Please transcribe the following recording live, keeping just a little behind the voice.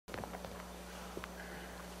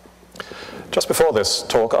Just before this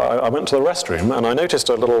talk, I went to the restroom and I noticed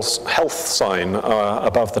a little health sign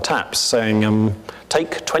above the taps saying,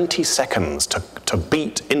 take 20 seconds to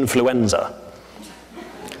beat influenza.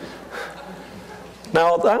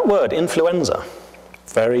 Now, that word, influenza,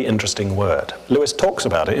 very interesting word. Lewis talks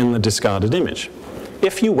about it in The Discarded Image.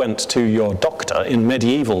 If you went to your doctor in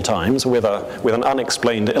medieval times with an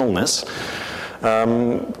unexplained illness,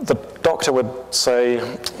 the doctor would say,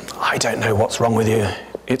 I don't know what's wrong with you.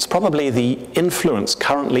 It's probably the influence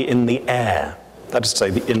currently in the air. That is to say,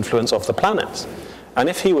 the influence of the planets. And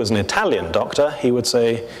if he was an Italian doctor, he would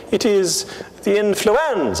say, it is the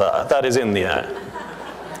influenza that is in the air.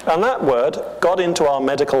 And that word got into our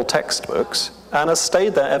medical textbooks and has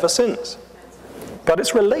stayed there ever since. But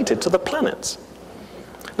it's related to the planets.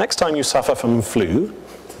 Next time you suffer from flu,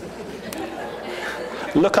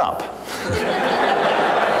 look up.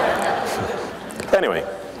 Anyway,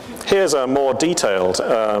 here's a more detailed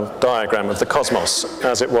diagram of the cosmos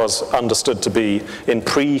as it was understood to be in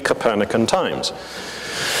pre-Copernican times.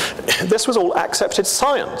 This was all accepted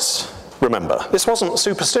science, remember. This wasn't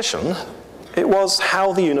superstition. It was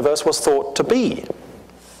how the universe was thought to be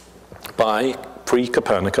by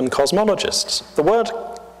pre-Copernican cosmologists. The word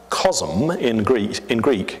cosm in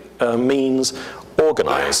Greek means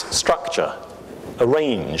organize, structure,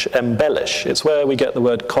 arrange, embellish. It's where we get the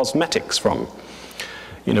word cosmetics from.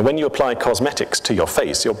 You know, when you apply cosmetics to your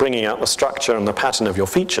face, you're bringing out the structure and the pattern of your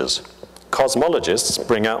features. Cosmologists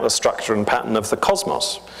bring out the structure and pattern of the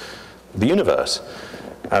cosmos, the universe,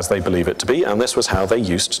 as they believe it to be, and this was how they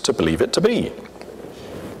used to believe it to be.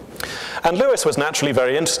 And Lewis was naturally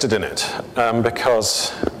very interested in it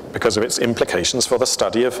because of its implications for the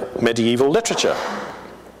study of medieval literature.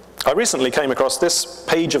 I recently came across this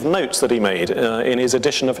page of notes that he made in his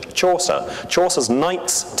edition of Chaucer. Chaucer's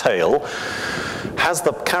Knight's Tale has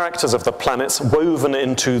the characters of the planets woven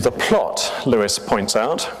into the plot, Lewis points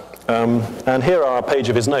out. And here are a page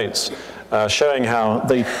of his notes showing how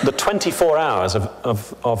the 24 hours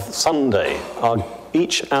of Sunday are,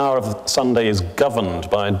 each hour of Sunday is governed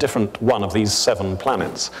by a different one of these 7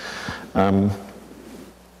 planets.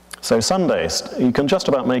 So Sundays, you can just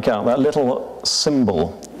about make out that little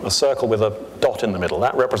symbol, a circle with a dot in the middle.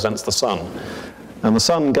 That represents the sun. And the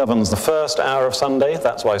sun governs the first hour of Sunday.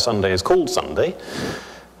 That's why Sunday is called Sunday.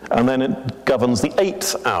 And then it governs the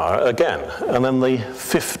 8th hour again, and then the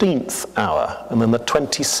 15th hour, and then the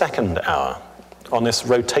 22nd hour on this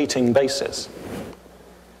rotating basis.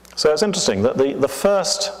 So it's interesting that the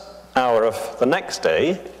first hour of the next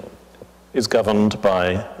day is governed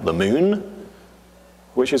by the moon,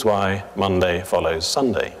 which is why Monday follows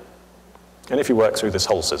Sunday. And if you work through this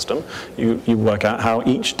whole system, you work out how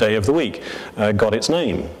each day of the week got its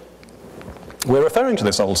name. We're referring to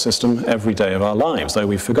this old system every day of our lives, though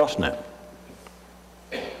we've forgotten it.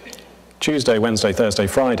 Tuesday, Wednesday, Thursday,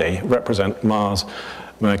 Friday represent Mars,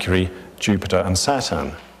 Mercury, Jupiter, and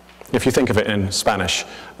Saturn. If you think of it in Spanish,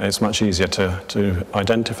 it's much easier to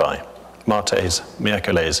identify. Martes,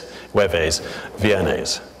 miércoles, jueves,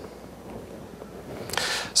 viernes.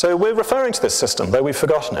 So we're referring to this system, though we've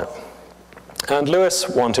forgotten it. And Lewis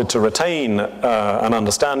wanted to retain an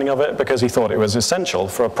understanding of it because he thought it was essential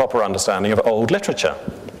for a proper understanding of old literature.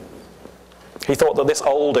 He thought that this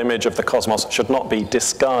old image of the cosmos should not be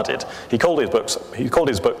discarded. He called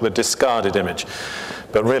his book The Discarded Image.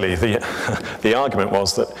 But really, the argument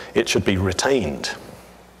was that it should be retained.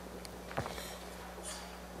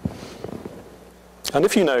 And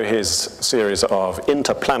if you know his series of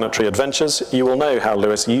interplanetary adventures, you will know how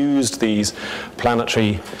Lewis used these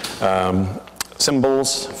planetary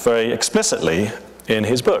symbols very explicitly in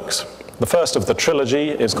his books. The first of the trilogy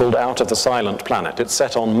is called Out of the Silent Planet. It's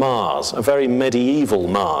set on Mars, a very medieval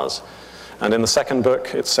Mars. And in the second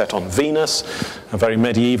book, it's set on Venus, a very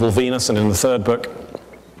medieval Venus. And in the third book,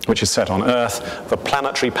 which is set on Earth, the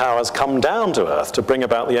planetary powers come down to Earth to bring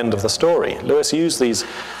about the end of the story. Lewis used these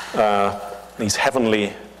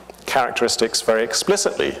heavenly characteristics very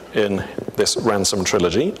explicitly in this Ransom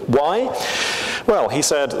trilogy. Why? Well, he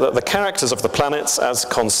said that the characters of the planets as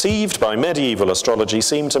conceived by medieval astrology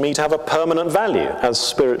seem to me to have a permanent value as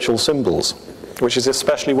spiritual symbols, which is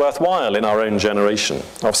especially worthwhile in our own generation.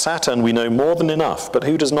 Of Saturn we know more than enough, but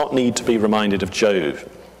who does not need to be reminded of Jove?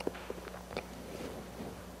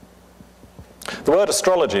 The word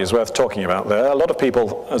astrology is worth talking about there. A lot of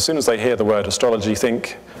people, as soon as they hear the word astrology,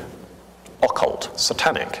 think occult,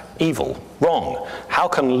 satanic, evil, wrong. How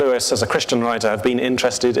can Lewis, as a Christian writer, have been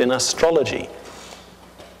interested in astrology?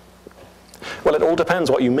 Well, it all depends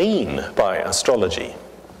what you mean by astrology.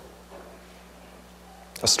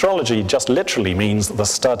 Astrology just literally means the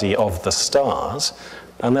study of the stars,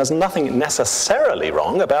 and there's nothing necessarily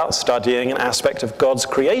wrong about studying an aspect of God's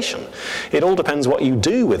creation. It all depends what you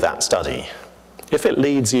do with that study. If it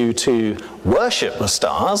leads you to worship the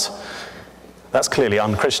stars, that's clearly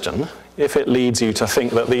unchristian. If it leads you to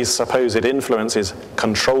think that these supposed influences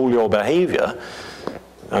control your behavior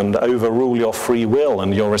and overrule your free will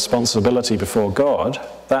and your responsibility before God,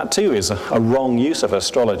 that too is a wrong use of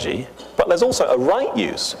astrology. But there's also a right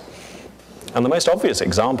use. And the most obvious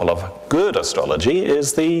example of good astrology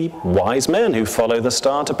is the wise men who follow the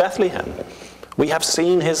star to Bethlehem. We have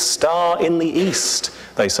seen his star in the east,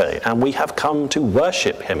 they say, and we have come to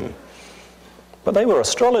worship him. But they were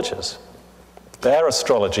astrologers. Their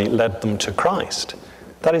astrology led them to Christ.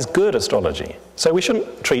 That is good astrology. So we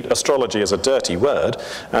shouldn't treat astrology as a dirty word,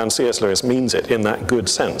 and C.S. Lewis means it in that good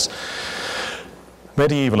sense.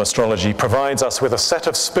 Medieval astrology provides us with a set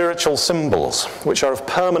of spiritual symbols which are of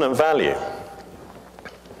permanent value,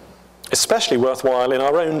 especially worthwhile in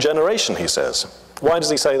our own generation, he says. Why does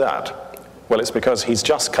he say that? Well, it's because he's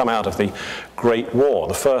just come out of the Great War,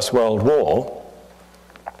 the First World War,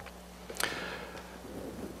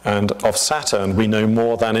 and of Saturn we know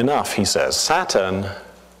more than enough, he says. Saturn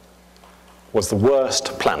was the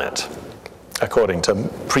worst planet, according to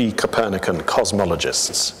pre-Copernican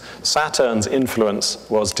cosmologists. Saturn's influence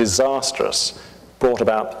was disastrous, brought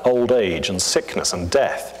about old age and sickness and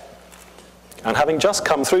death. And having just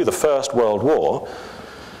come through the First World War,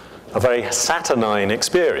 a very Saturnine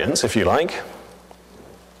experience, if you like,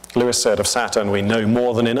 Lewis said of Saturn, we know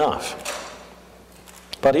more than enough.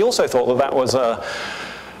 But he also thought that that was a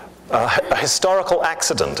historical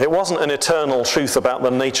accident. It wasn't an eternal truth about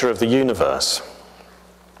the nature of the universe.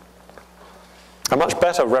 A much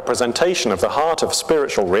better representation of the heart of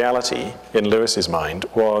spiritual reality in Lewis's mind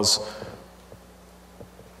was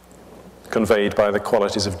conveyed by the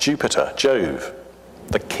qualities of Jupiter, Jove,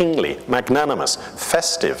 the kingly, magnanimous,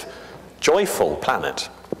 festive, joyful planet.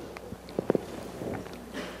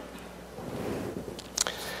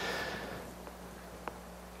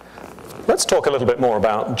 Let's talk a little bit more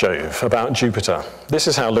about Jove, about Jupiter. This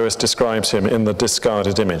is how Lewis describes him in the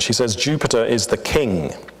discarded image. He says, Jupiter is the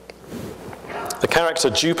king. The character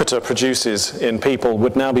Jupiter produces in people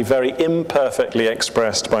would now be very imperfectly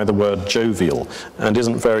expressed by the word jovial and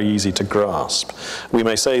isn't very easy to grasp. We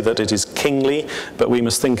may say that it is kingly, but we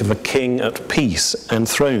must think of a king at peace,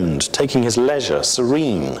 enthroned, taking his leisure,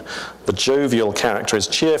 serene. The jovial character is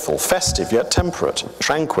cheerful, festive, yet temperate,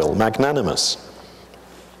 tranquil, magnanimous.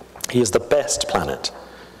 He is the best planet.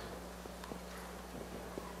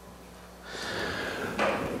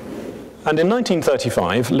 And in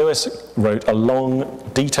 1935, Lewis wrote a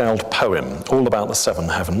long, detailed poem all about the seven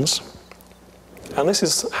heavens. And this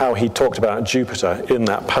is how he talked about Jupiter in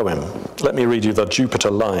that poem. Let me read you the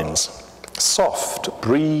Jupiter lines. Soft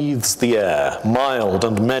breathes the air, mild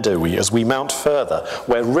and meadowy as we mount further,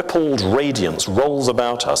 where rippled radiance rolls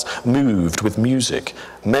about us, moved with music,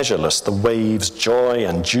 measureless the waves' joy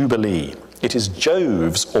and jubilee. It is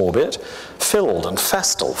Jove's orbit, filled and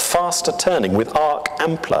festal, faster turning with arc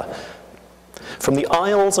ampler. From the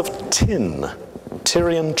Isles of Tin,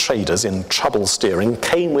 Tyrian traders in trouble steering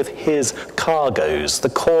came with his cargoes, the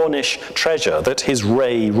Cornish treasure that his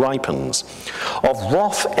ray ripens. Of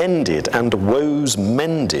wrath ended and woes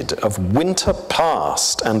mended, of winter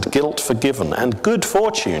past and guilt forgiven, and good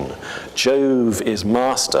fortune, Jove is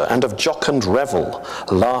master, and of jocund revel,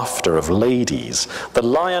 laughter of ladies, the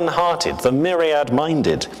lion-hearted, the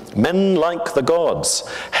myriad-minded, men like the gods,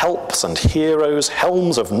 helps and heroes,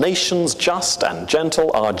 helms of nations just and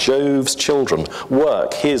gentle are Jove's children,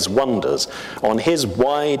 work his wonders. On his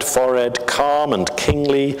wide forehead, calm and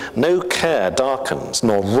kingly, no care darkens,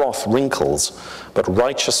 nor wrath wrinkles, but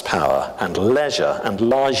righteous power and leisure and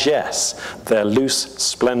largesse, their loose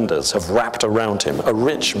splendors have wrapped around him, a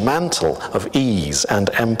rich mantle of ease and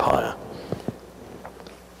empire.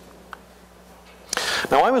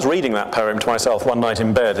 Now, I was reading that poem to myself one night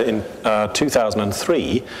in bed in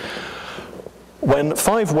 2003, when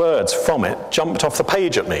 5 words from it jumped off the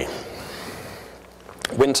page at me.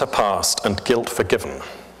 Winter past and guilt forgiven.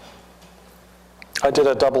 I did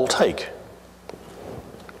a double take.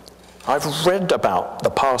 I've read about the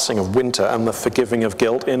passing of winter and the forgiving of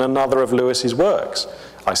guilt in another of Lewis's works,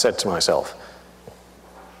 I said to myself.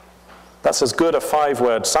 That's as good a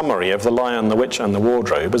 5-word summary of The Lion, the Witch and the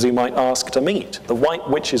Wardrobe as he might ask to meet. The White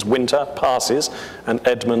Witch's winter passes and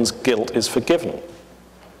Edmund's guilt is forgiven.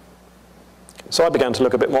 So I began to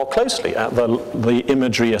look a bit more closely at the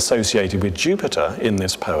imagery associated with Jupiter in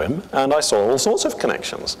this poem, and I saw all sorts of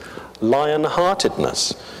connections.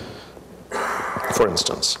 Lion-heartedness, for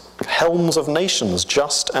instance. Helms of nations,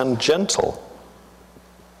 just and gentle.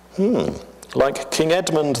 Like King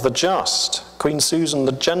Edmund the Just, Queen Susan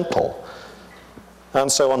the Gentle,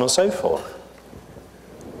 and so on and so forth.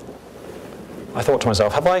 I thought to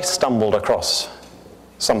myself, have I stumbled across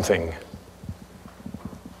something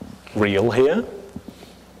real here?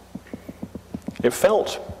 It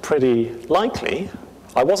felt pretty likely.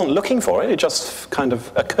 I wasn't looking for it, it just kind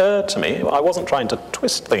of occurred to me. I wasn't trying to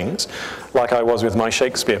twist things like I was with my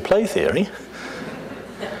Shakespeare play theory.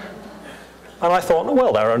 And I thought,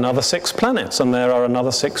 well, there are another 6 planets and there are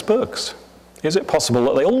another 6 books. Is it possible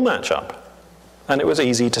that they all match up? And it was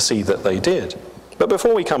easy to see that they did. But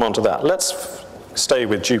before we come on to that, let's stay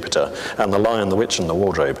with Jupiter and the Lion, the Witch, and the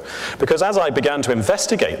Wardrobe. Because as I began to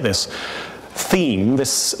investigate this theme,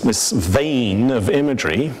 this vein of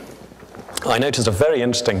imagery, I noticed a very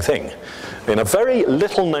interesting thing. In a very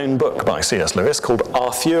little-known book by C.S. Lewis called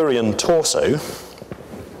Arthurian Torso,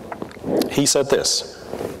 he said this.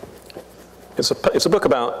 It's a book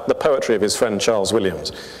about the poetry of his friend Charles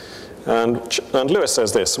Williams. And Lewis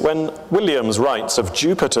says this: when Williams writes of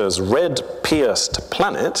Jupiter's red-pierced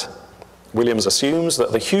planet, Williams assumes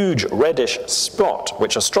that the huge reddish spot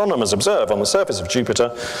which astronomers observe on the surface of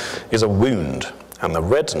Jupiter is a wound, and the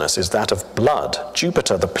redness is that of blood.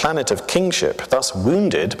 Jupiter, the planet of kingship, thus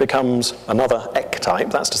wounded, becomes another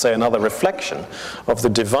ectype, that's to say another reflection of the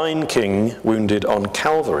divine king wounded on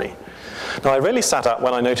Calvary. Now, I really sat up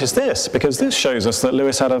when I noticed this, because this shows us that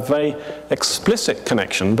Lewis had a very explicit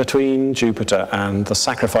connection between Jupiter and the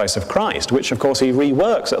sacrifice of Christ, which, of course, he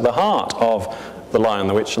reworks at the heart of The Lion,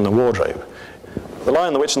 the Witch, and the Wardrobe. The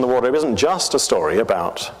Lion, the Witch, and the Wardrobe isn't just a story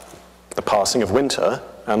about the passing of winter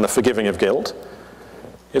and the forgiving of guilt.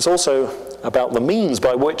 It's also about the means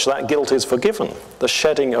by which that guilt is forgiven, the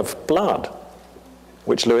shedding of blood,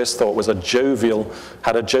 which Lewis thought was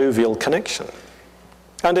had a jovial connection.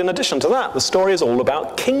 And in addition to that, the story is all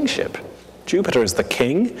about kingship. Jupiter is the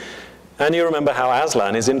king, and you remember how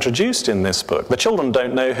Aslan is introduced in this book. The children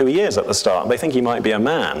don't know who he is at the start. They think he might be a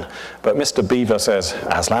man, but Mr. Beaver says,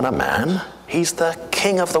 "Aslan a man? He's the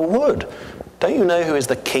king of the wood. Don't you know who is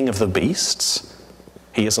the king of the beasts?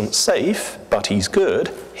 He isn't safe, but he's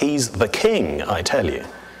good. He's the king, I tell you."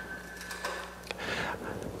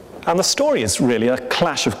 And the story is really a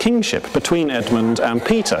clash of kingship between Edmund and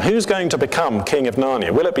Peter. Who's going to become king of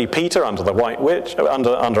Narnia? Will it be Peter under the White Witch,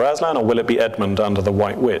 under Aslan, or will it be Edmund under the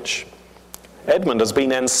White Witch? Edmund has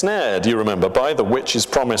been ensnared, you remember, by the witch's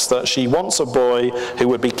promise that she wants a boy who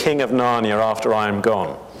would be king of Narnia after I am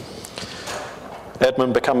gone.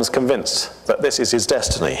 Edmund becomes convinced that this is his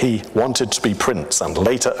destiny. He wanted to be prince and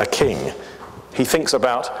later a king. He thinks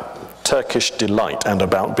about Turkish delight and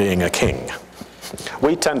about being a king.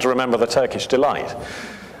 We tend to remember the Turkish delight,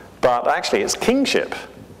 but actually it's kingship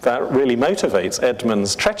that really motivates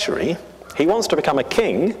Edmund's treachery. He wants to become a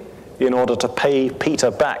king in order to pay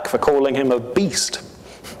Peter back for calling him a beast.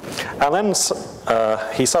 And then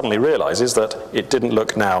he suddenly realizes that it didn't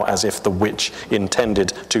look now as if the witch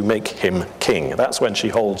intended to make him king. That's when she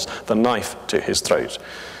holds the knife to his throat.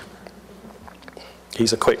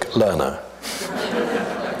 He's a quick learner.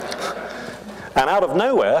 And out of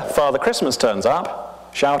nowhere, Father Christmas turns up,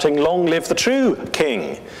 shouting, "Long live the true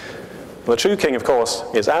king." The true king, of course,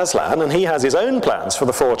 is Aslan, and he has his own plans for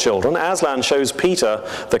the 4 children. Aslan shows Peter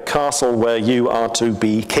the castle where you are to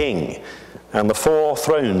be king, and the 4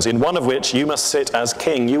 thrones, in one of which you must sit as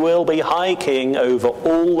king. You will be high king over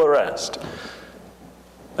all the rest.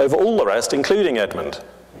 Over all the rest, including Edmund.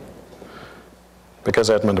 Because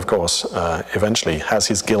Edmund, of course, eventually has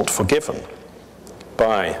his guilt forgiven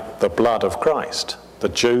by the blood of Christ, the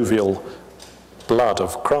jovial blood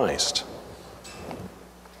of Christ.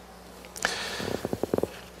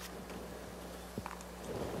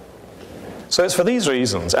 So it's for these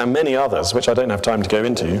reasons, and many others, which I don't have time to go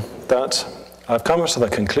into, that I've come to the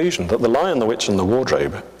conclusion that The Lion, the Witch, and the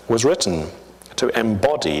Wardrobe was written to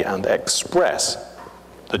embody and express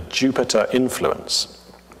the Jupiter influence,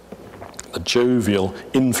 the jovial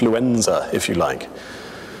influenza, if you like.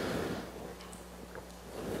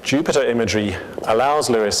 Jupiter imagery allows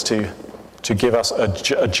Lewis to give us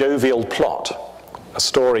a jovial plot, a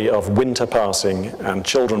story of winter passing and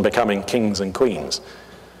children becoming kings and queens,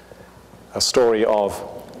 a story of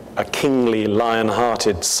a kingly,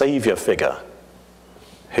 lion-hearted saviour figure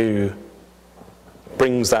who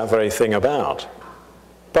brings that very thing about.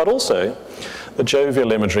 But also, the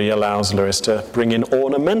jovial imagery allows Lewis to bring in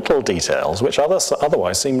ornamental details which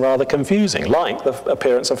otherwise seem rather confusing, like the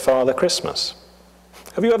appearance of Father Christmas.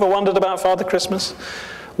 Have you ever wondered about Father Christmas?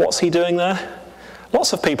 What's he doing there?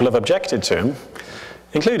 Lots of people have objected to him.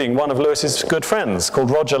 including one of Lewis's good friends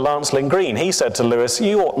called Roger Lancelin Green. He said to Lewis,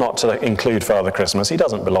 "You ought not to include Father Christmas, he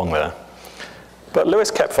doesn't belong there." But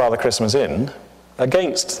Lewis kept Father Christmas in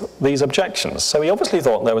against these objections, so he obviously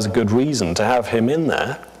thought there was a good reason to have him in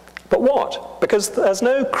there. But what? Because there's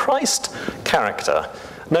no Christ character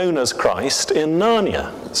known as Christ in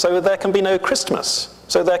Narnia, so there can be no Christmas,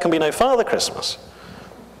 so there can be no Father Christmas.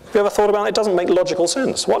 Have you ever thought about it? It doesn't make logical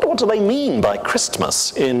sense. What do they mean by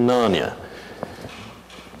Christmas in Narnia?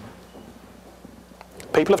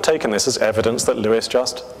 People have taken this as evidence that Lewis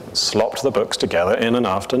just slopped the books together in an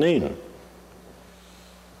afternoon.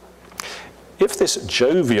 If this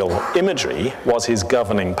jovial imagery was his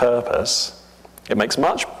governing purpose, it makes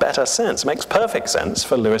much better sense, it makes perfect sense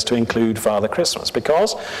for Lewis to include Father Christmas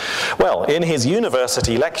because, well, in his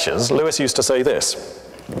university lectures, Lewis used to say this: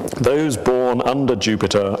 "Those born under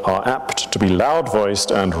Jupiter are apt to be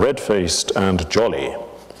loud-voiced and red-faced and jolly.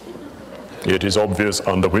 It is obvious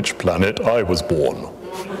under which planet I was born."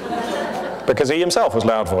 Because he himself was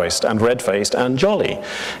loud-voiced and red-faced and jolly.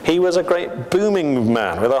 He was a great booming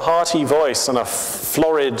man with a hearty voice and a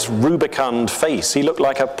florid, rubicund face. He looked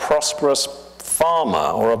like a prosperous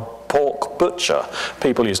farmer or a pork butcher,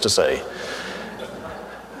 people used to say.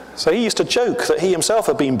 So he used to joke that he himself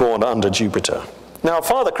had been born under Jupiter. Now,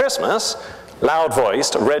 Father Christmas,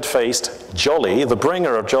 loud-voiced, red-faced, jolly, the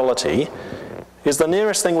bringer of jollity, is the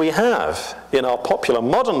nearest thing we have in our popular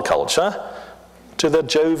modern culture to the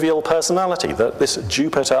jovial personality, this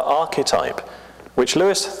Jupiter archetype, which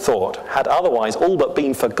Lewis thought had otherwise all but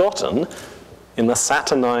been forgotten in the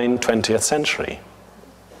saturnine 20th century.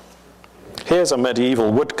 Here's a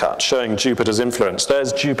medieval woodcut showing Jupiter's influence.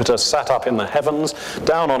 There's Jupiter sat up in the heavens.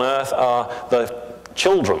 Down on earth are the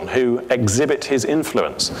children who exhibit his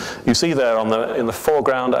influence. You see there in the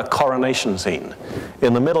foreground a coronation scene.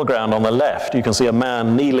 In the middle ground on the left, you can see a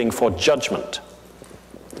man kneeling for judgment.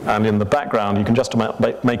 And in the background, you can just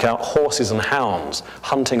make out horses and hounds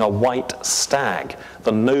hunting a white stag,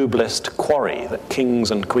 the noblest quarry that kings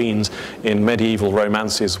and queens in medieval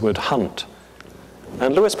romances would hunt.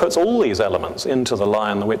 And Lewis puts all these elements into The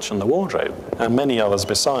Lion, the Witch, and the Wardrobe, and many others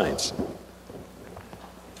besides.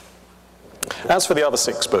 As for the other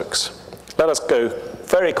 6 books, let us go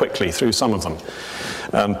very quickly through some of them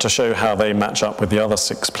to show how they match up with the other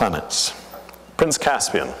 6 planets. Prince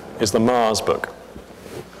Caspian is the Mars book.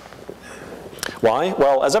 Why?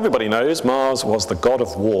 Well, as everybody knows, Mars was the god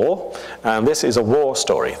of war, and this is a war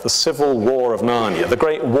story, the Civil War of Narnia, the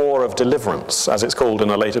Great War of Deliverance, as it's called in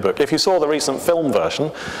a later book. If you saw the recent film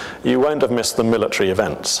version, you won't have missed the military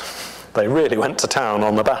events. They really went to town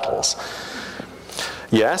on the battles.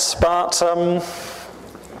 Yes, but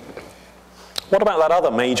what about that other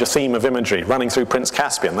major theme of imagery running through Prince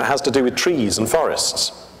Caspian that has to do with trees and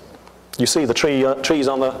forests? You see the trees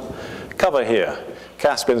on the cover here.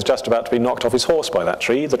 Caspian's just about to be knocked off his horse by that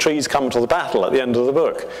tree. The trees come to the battle at the end of the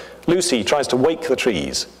book. Lucy tries to wake the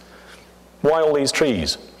trees. Why all these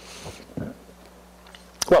trees?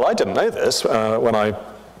 Well, I didn't know this when I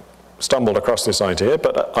stumbled across this idea,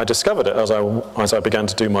 but I discovered it as I began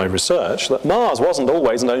to do my research, that Mars wasn't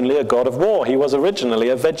always and only a god of war. He was originally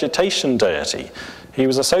a vegetation deity. He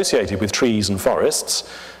was associated with trees and forests,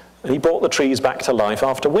 and he brought the trees back to life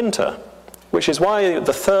after winter, which is why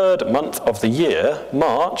the 3rd month of the year,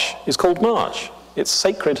 March, is called March. It's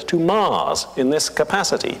sacred to Mars in this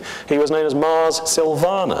capacity. He was known as Mars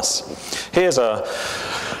Silvanus. Here's a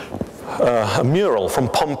mural from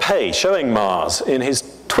Pompeii showing Mars in his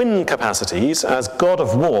twin capacities as god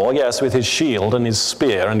of war, yes, with his shield and his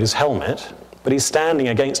spear and his helmet, but he's standing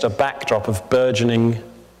against a backdrop of burgeoning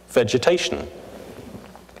vegetation.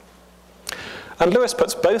 And Lewis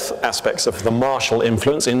puts both aspects of the martial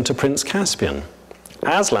influence into Prince Caspian.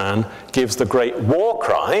 Aslan gives the great war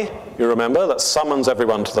cry, you remember, that summons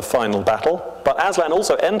everyone to the final battle, but Aslan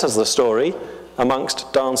also enters the story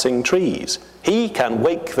amongst dancing trees. He can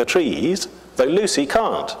wake the trees, though Lucy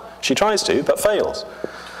can't. She tries to, but fails.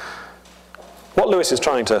 What Lewis is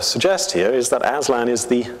trying to suggest here is that Aslan is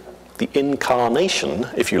the incarnation,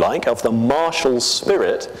 if you like, of the martial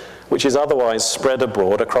spirit which is otherwise spread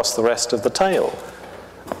abroad across the rest of the tale.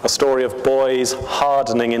 A story of boys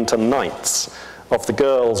hardening into knights, of the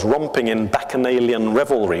girls romping in bacchanalian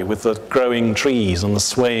revelry with the growing trees and the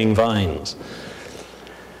swaying vines.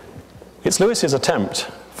 It's Lewis's attempt,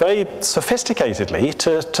 very sophisticatedly,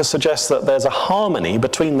 to suggest that there's a harmony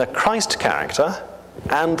between the Christ character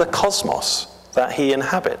and the cosmos that he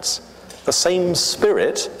inhabits. The same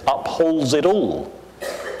spirit upholds it all.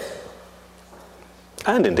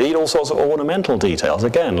 And indeed, all sorts of ornamental details.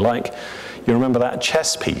 Again, like, you remember that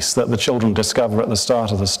chess piece that the children discover at the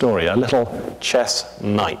start of the story, a little chess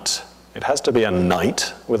knight It has to be a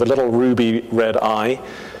knight with a little ruby red eye,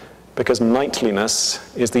 because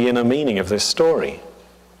knightliness is the inner meaning of this story.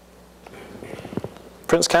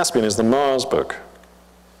 Prince Caspian is the Mars book.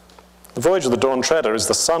 The Voyage of the Dawn Treader is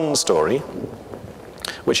the sun story,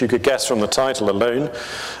 which you could guess from the title alone.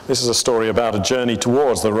 This is a story about a journey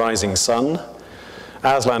towards the rising sun.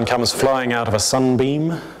 Aslan comes flying out of a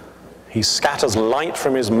sunbeam. He scatters light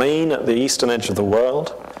from his mane at the eastern edge of the world.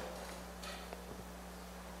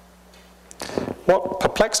 What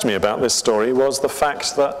perplexed me about this story was the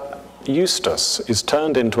fact that Eustace is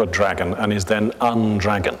turned into a dragon and is then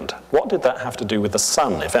undragoned. What did that have to do with the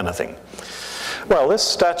sun, if anything? Well, this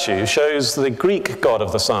statue shows the Greek god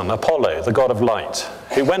of the sun, Apollo, the god of light,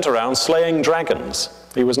 who went around slaying dragons.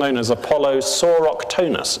 He was known as Apollo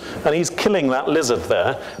Sauroctonus, and he's killing that lizard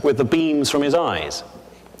there with the beams from his eyes.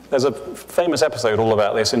 There's a famous episode all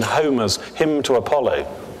about this in Homer's Hymn to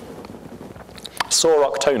Apollo.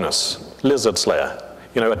 Sauroctonus, lizard slayer.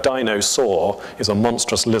 You know, a dinosaur is a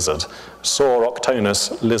monstrous lizard.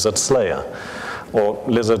 Sauroctonus, lizard slayer. Or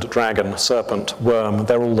lizard, dragon, serpent, worm,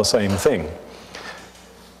 they're all the same thing.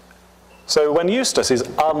 So when Eustace is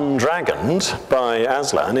undragoned by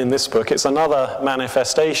Aslan in this book, it's another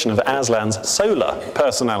manifestation of Aslan's solar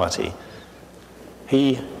personality.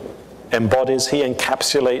 He embodies, he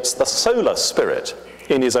encapsulates the solar spirit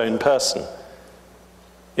in his own person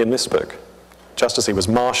in this book, just as he was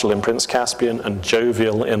martial in Prince Caspian and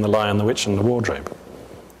jovial in The Lion, the Witch and the Wardrobe.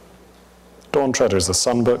 Dawn Treader is the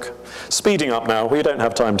sun book. Speeding up now, we don't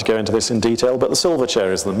have time to go into this in detail, but the Silver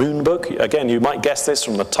Chair is the moon book. Again, you might guess this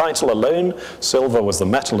from the title alone. Silver was the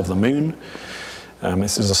metal of the moon.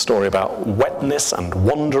 This is a story about wetness and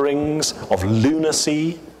wanderings, of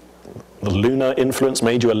lunacy. The lunar influence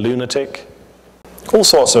made you a lunatic. All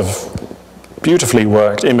sorts of beautifully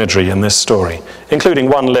worked imagery in this story, including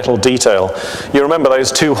one little detail. You remember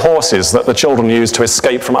those two horses that the children used to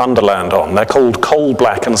escape from Underland on? They're called Coal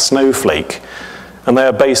Black and Snowflake, and they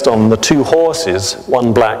are based on the two horses,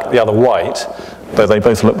 one black, the other white, though they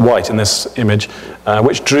both look white in this image,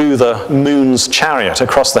 which drew the moon's chariot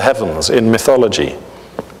across the heavens in mythology.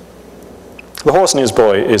 The Horse and His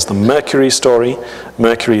Boy is the Mercury story.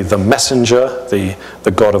 Mercury, the messenger,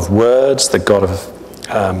 the god of words, the god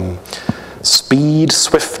of speed,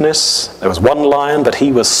 swiftness. There was one lion, but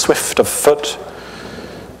he was swift of foot.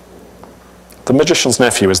 The Magician's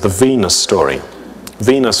Nephew is the Venus story.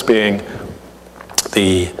 Venus being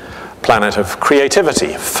the planet of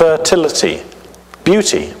creativity, fertility,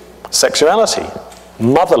 beauty, sexuality,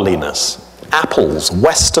 motherliness, apples,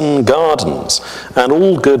 western gardens, and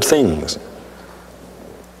all good things.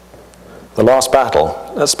 The last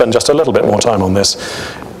battle, let's spend just a little bit more time on this,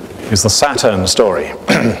 is the Saturn story.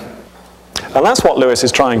 And that's what Lewis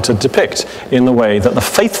is trying to depict in the way that the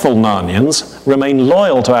faithful Narnians remain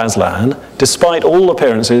loyal to Aslan despite all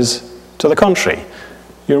appearances to the contrary.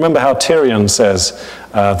 You remember how Tyrion says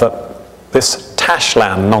that this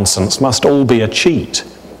Tashlan nonsense must all be a cheat.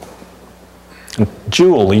 And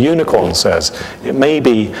Jewel, the unicorn, says it may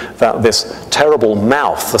be that this terrible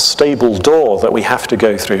mouth, the stable door that we have to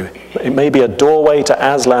go through, it may be a doorway to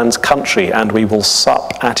Aslan's country, and we will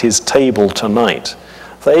sup at his table tonight.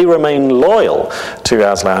 They remain loyal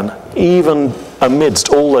to Aslan, even amidst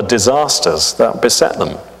all the disasters that beset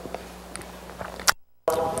them.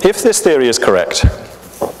 If this theory is correct,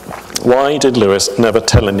 why did Lewis never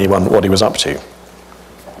tell anyone what he was up to?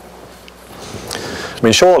 I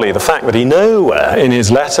mean, surely the fact that he nowhere in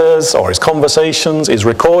his letters or his conversations is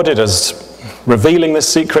recorded as revealing this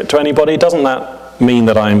secret to anybody, doesn't that mean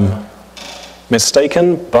that I'm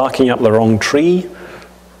mistaken, barking up the wrong tree?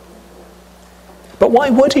 But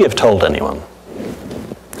why would he have told anyone?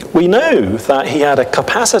 We know that he had a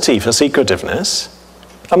capacity for secretiveness.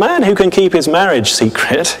 A man who can keep his marriage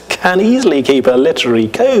secret can easily keep a literary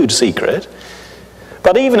code secret.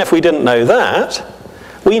 But even if we didn't know that,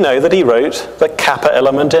 we know that he wrote the kappa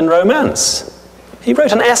element in romance. He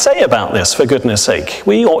wrote an essay about this, for goodness sake.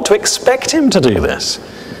 We ought to expect him to do this.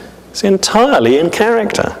 It's entirely in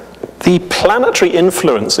character. The planetary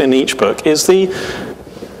influence in each book is the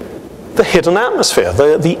hidden atmosphere,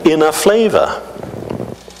 the inner flavor,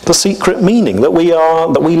 the secret meaning that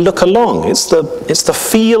we look along. It's the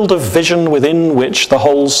field of vision within which the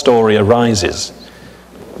whole story arises.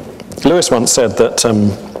 Lewis once said that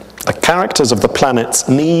the characters of the planets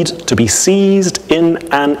need to be seized in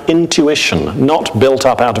an intuition, not built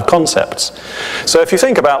up out of concepts. So if you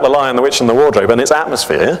think about The Lion, the Witch and the Wardrobe and its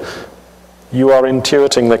atmosphere, you are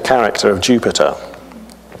intuiting the character of Jupiter,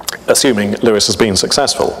 assuming Lewis has been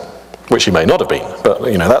successful. which he may not have been, but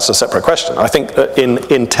that's a separate question. I think that in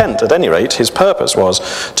intent, at any rate, his purpose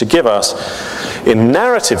was to give us in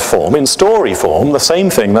narrative form, in story form, the same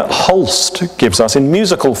thing that Holst gives us in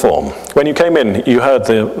musical form. When you came in, you heard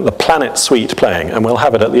the Planet Suite playing, and we'll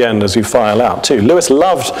have it at the end as you file out too. Lewis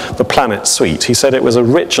loved the Planet Suite. He said it was a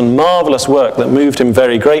rich and marvellous work that moved him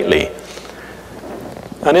very greatly.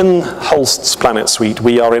 And in Holst's Planet Suite,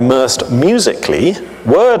 we are immersed musically,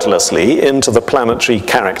 wordlessly, into the planetary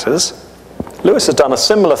characters. Lewis has done a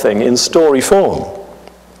similar thing in story form.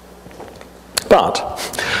 But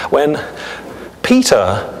when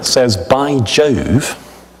Peter says, "by Jove,"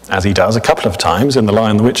 as he does a couple of times in The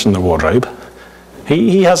Lion, the Witch and the Wardrobe,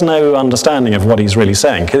 he has no understanding of what he's really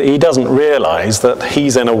saying. He doesn't realise that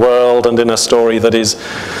he's in a world and in a story that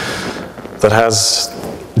has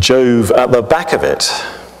Jove at the back of it.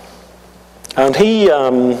 And he,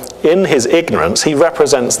 in his ignorance, he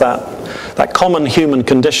represents that common human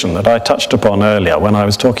condition that I touched upon earlier when I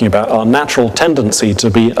was talking about our natural tendency to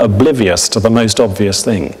be oblivious to the most obvious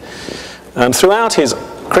thing. And throughout his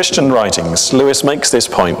Christian writings, Lewis makes this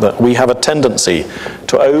point that we have a tendency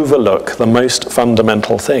to overlook the most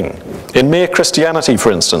fundamental thing. In Mere Christianity,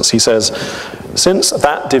 for instance, he says, since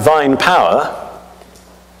that divine power,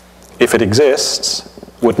 if it exists,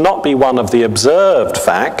 would not be one of the observed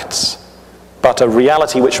facts, but a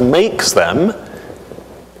reality which makes them,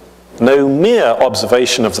 no mere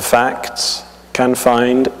observation of the facts can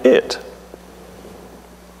find it.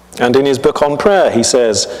 And in his book on prayer, he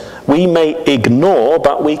says, we may ignore,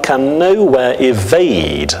 but we can nowhere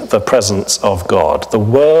evade the presence of God. The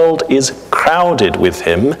world is crowded with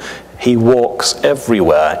him. He walks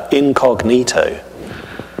everywhere, incognito.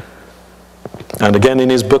 And again in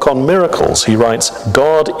his book on miracles, he writes,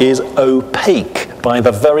 God is opaque by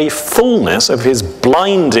the very fullness of his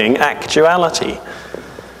blinding actuality.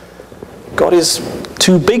 God is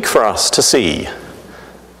too big for us to see,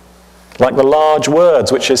 like the large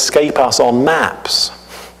words which escape us on maps.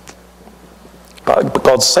 But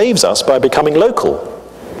God saves us by becoming local,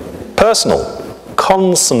 personal,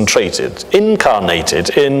 concentrated,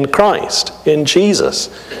 incarnated in Christ, in Jesus.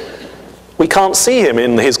 We can't see him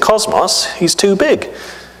in his cosmos. He's too big.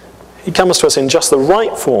 He comes to us in just the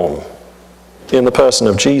right form, in the person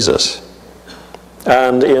of Jesus.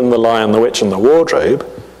 And in The Lion, the Witch and the Wardrobe,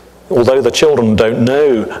 although the children don't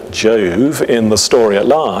know Jove in the story at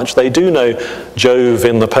large, they do know Jove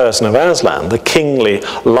in the person of Aslan, the kingly,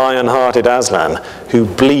 lion-hearted Aslan, who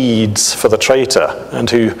bleeds for the traitor and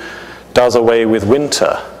who does away with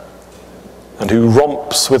winter, and who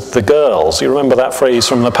romps with the girls. You remember that phrase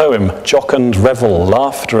from the poem, jocund revel,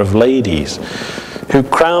 laughter of ladies, who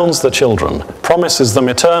crowns the children, promises them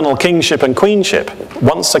eternal kingship and queenship.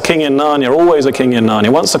 Once a king in Narnia, always a king in Narnia.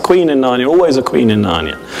 Once a queen in Narnia, always a queen in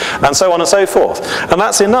Narnia. And so on and so forth. And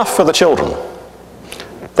that's enough for the children.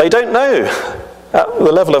 They don't know, at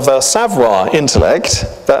the level of their savoir intellect,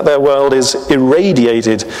 that their world is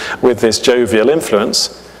irradiated with this jovial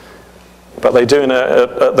influence, but they do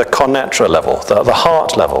at the connatre level, the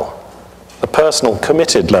heart level, the personal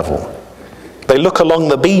committed level. They look along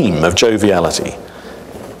the beam of joviality,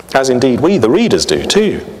 as indeed we, the readers, do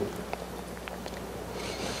too.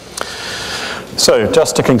 So,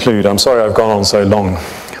 just to conclude, I'm sorry I've gone on so long.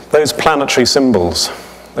 Those planetary symbols,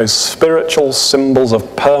 those spiritual symbols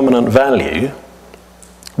of permanent value,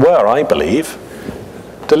 were, I believe,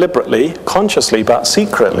 deliberately, consciously, but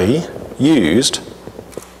secretly used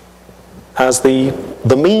as the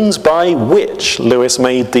means by which Lewis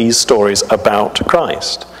made these stories about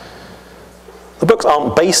Christ. The books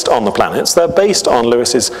aren't based on the planets, they're based on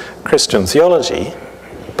Lewis's Christian theology,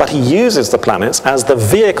 but he uses the planets as the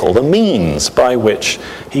vehicle, the means by which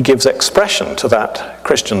he gives expression to that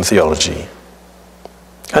Christian theology.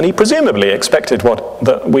 And he presumably expected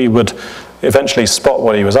that we would eventually spot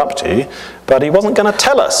what he was up to, but he wasn't going to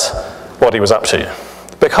tell us what he was up to,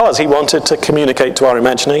 because he wanted to communicate to our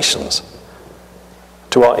imaginations,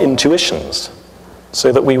 to our intuitions,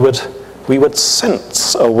 so that we would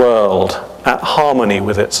sense a world at harmony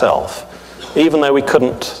with itself, even though we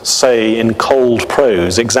couldn't say in cold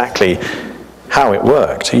prose exactly how it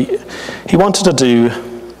worked. He wanted to do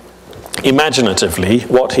imaginatively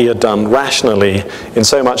what he had done rationally in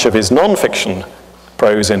so much of his non-fiction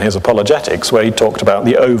prose in his apologetics, where he talked about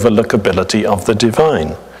the overlookability of the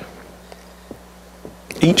divine.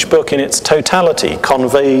 Each book in its totality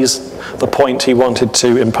conveys the point he wanted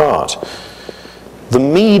to impart. The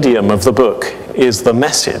medium of the book is the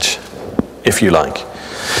message, if you like.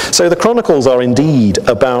 So the Chronicles are indeed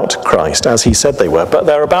about Christ, as he said they were, but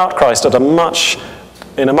they're about Christ in a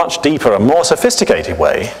much deeper and more sophisticated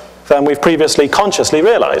way than we've previously consciously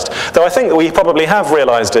realized. Though I think that we probably have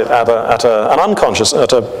realized it at an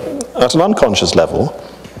unconscious level.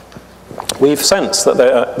 We've sensed that,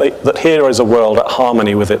 that here is a world at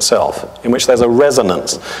harmony with itself, in which there's a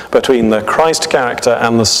resonance between the Christ character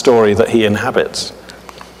and the story that he inhabits.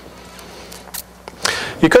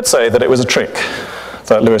 You could say that it was a trick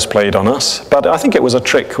that Lewis played on us, but I think it was a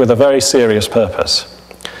trick with a very serious purpose.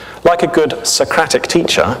 Like a good Socratic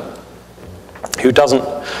teacher, who doesn't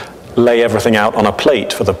lay everything out on a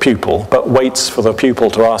plate for the pupil, but waits for the pupil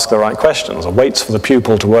to ask the right questions, or waits for the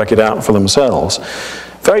pupil to work it out for themselves.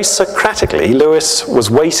 Very Socratically, Lewis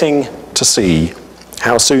was waiting to see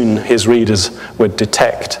how soon his readers would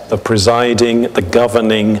detect the presiding, the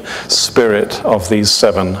governing spirit of these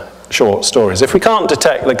 7 short stories. If we can't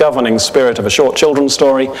detect the governing spirit of a short children's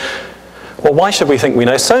story, well, why should we think we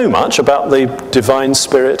know so much about the divine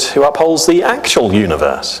spirit who upholds the actual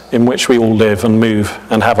universe in which we all live and move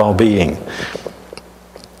and have our being?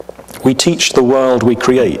 We teach the world we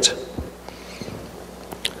create.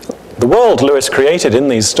 The world Lewis created in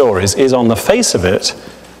these stories is, on the face of it,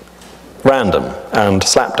 random and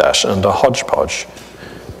slapdash and a hodgepodge,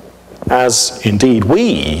 as indeed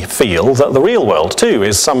we feel that the real world too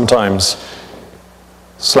is sometimes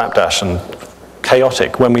slapdash and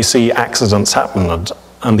chaotic when we see accidents happen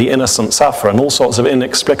and the innocent suffer and all sorts of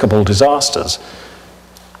inexplicable disasters.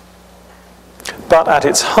 But at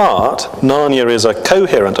its heart, Narnia is a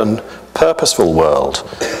coherent and purposeful world.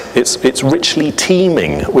 It's richly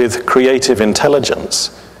teeming with creative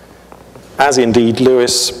intelligence, as indeed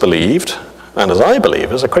Lewis believed, and as I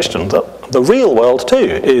believe as a Christian, that the real world too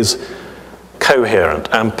is coherent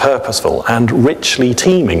and purposeful and richly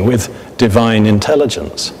teeming with divine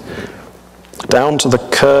intelligence, down to the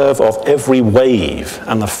curve of every wave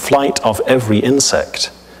and the flight of every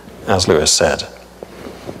insect, as Lewis said.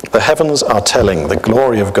 The heavens are telling the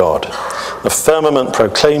glory of God. The firmament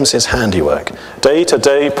proclaims his handiwork. Day to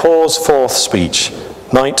day pours forth speech.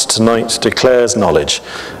 Night to night declares knowledge.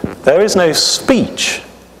 There is no speech,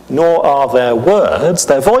 nor are there words.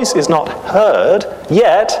 Their voice is not heard,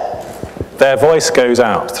 yet their voice goes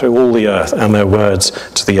out through all the earth and their words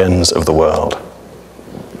to the ends of the world.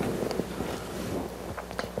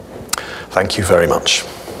 Thank you very much.